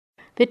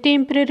The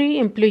temporary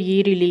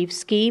employee relief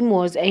scheme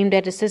was aimed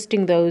at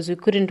assisting those who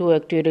couldn't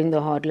work during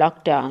the hard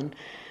lockdown.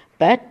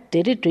 But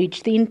did it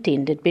reach the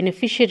intended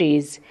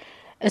beneficiaries?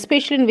 A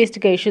Special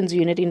Investigations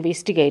Unit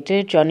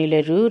investigator, Johnny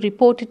Leroux,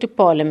 reported to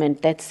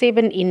Parliament that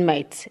 7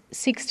 inmates,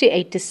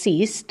 68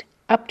 deceased,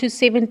 up to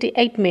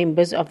 78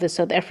 members of the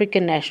South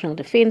African National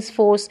Defence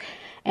Force,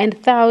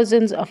 and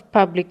thousands of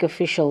public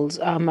officials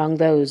are among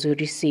those who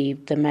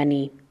received the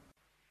money.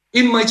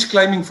 Inmates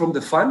claiming from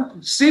the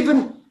fund,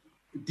 7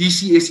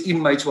 DCS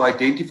inmates were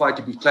identified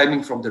to be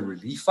claiming from the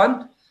relief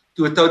fund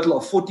to a total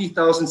of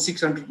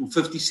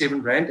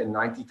 40,657 rand and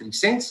 93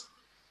 cents.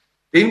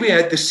 Then we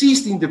had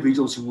deceased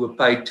individuals who were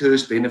paid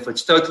TERS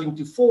benefits totaling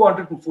to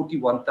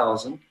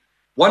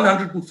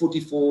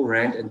 441,144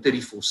 rand and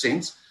 34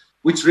 cents,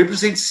 which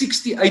represents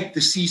 68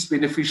 deceased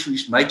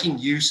beneficiaries making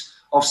use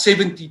of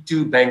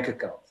 72 bank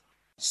accounts.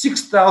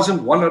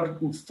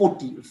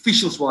 6,140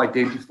 officials were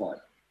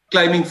identified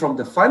claiming from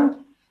the fund,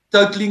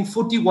 totaling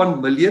 41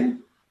 million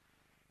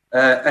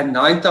and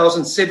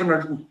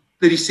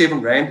 9,737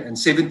 rand and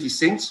 70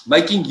 cents,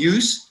 making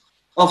use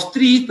of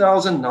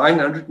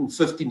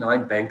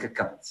 3,959 bank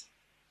accounts.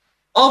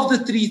 Of the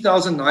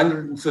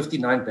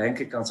 3,959 bank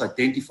accounts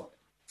identified,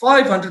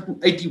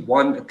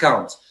 581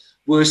 accounts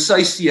were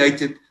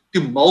associated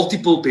to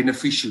multiple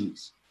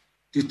beneficiaries,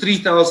 to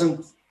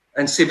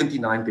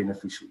 3,079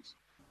 beneficiaries.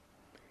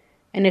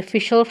 An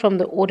official from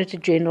the Auditor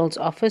General's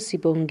office,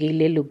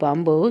 Sibongile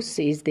Lubambo,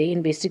 says the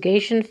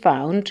investigation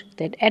found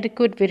that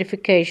adequate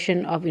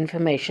verification of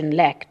information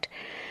lacked.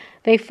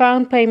 They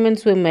found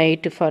payments were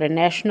made to foreign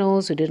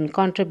nationals who didn't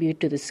contribute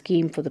to the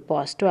scheme for the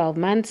past 12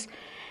 months,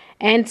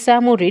 and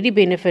some already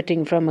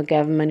benefiting from a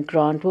government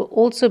grant were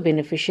also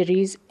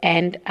beneficiaries,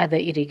 and other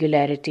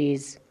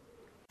irregularities.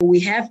 We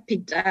have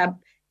picked up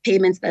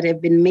payments that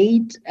have been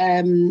made.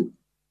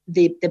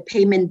 The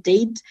payment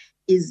date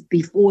is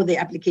before the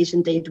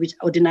application date, which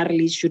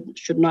ordinarily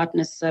should not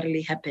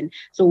necessarily happen.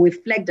 So we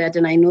flagged that,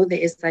 and I know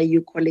the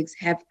SIU colleagues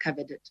have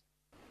covered it.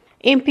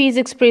 MPs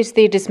expressed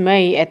their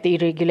dismay at the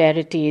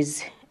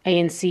irregularities.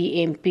 ANC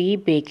MP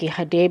Bheki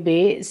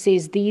Hadebe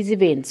says these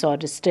events are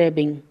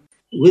disturbing.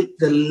 With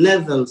the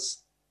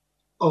levels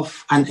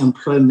of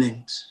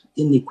unemployment,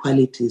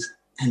 inequalities,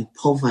 and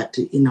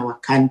poverty in our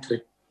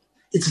country,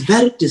 it's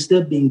very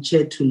disturbing,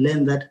 Chair, to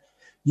learn that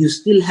you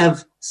still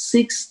have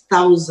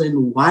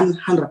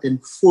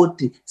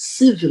 6,140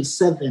 civil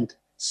servant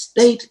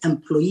state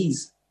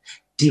employees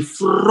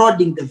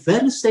defrauding the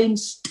very same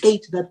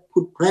state that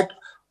put bread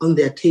on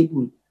their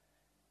table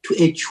to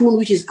a tune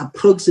which is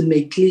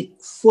approximately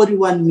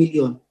 41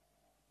 million.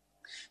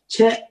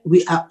 Chair,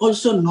 we are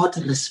also not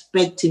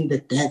respecting the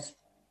death.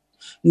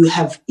 You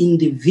have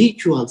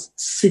individuals,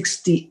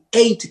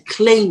 68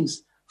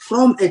 claims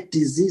from a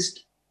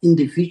deceased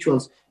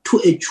individuals to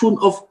a tune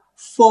of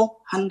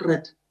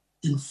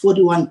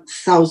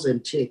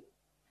 441,000, Chair.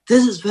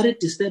 This is very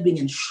disturbing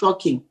and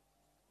shocking.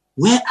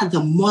 Where are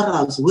the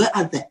morals? Where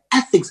are the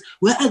ethics?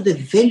 Where are the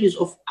values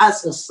of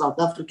us as South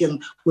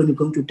Africans when we're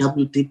going to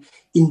double dip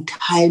in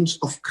times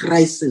of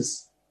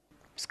crisis?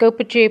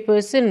 Scopa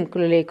Chairperson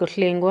Kululeko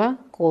Hlengwa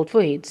called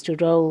for heads to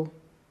roll.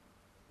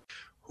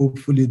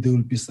 Hopefully there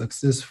will be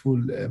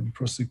successful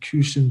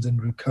prosecutions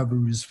and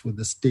recoveries for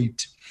the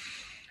state.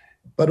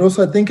 But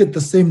also I think at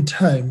the same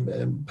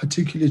time,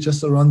 particularly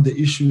just around the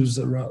issues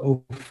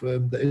of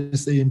the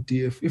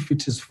SANDF, if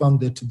it is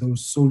found that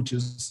those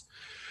soldiers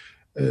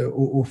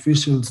or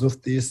officials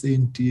of the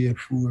SANDF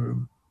who were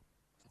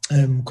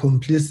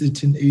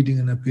complicit in aiding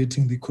and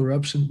abetting the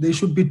corruption, they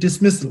should be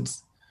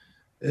dismissals.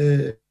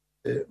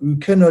 We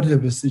cannot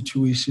have a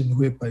situation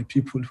whereby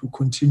people who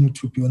continue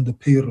to be on the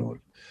payroll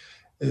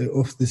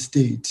of the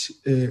state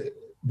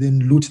then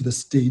loot the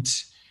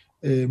state,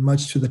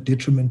 much to the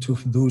detriment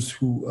of those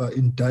who are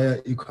in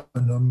dire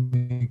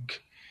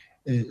economic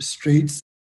straits.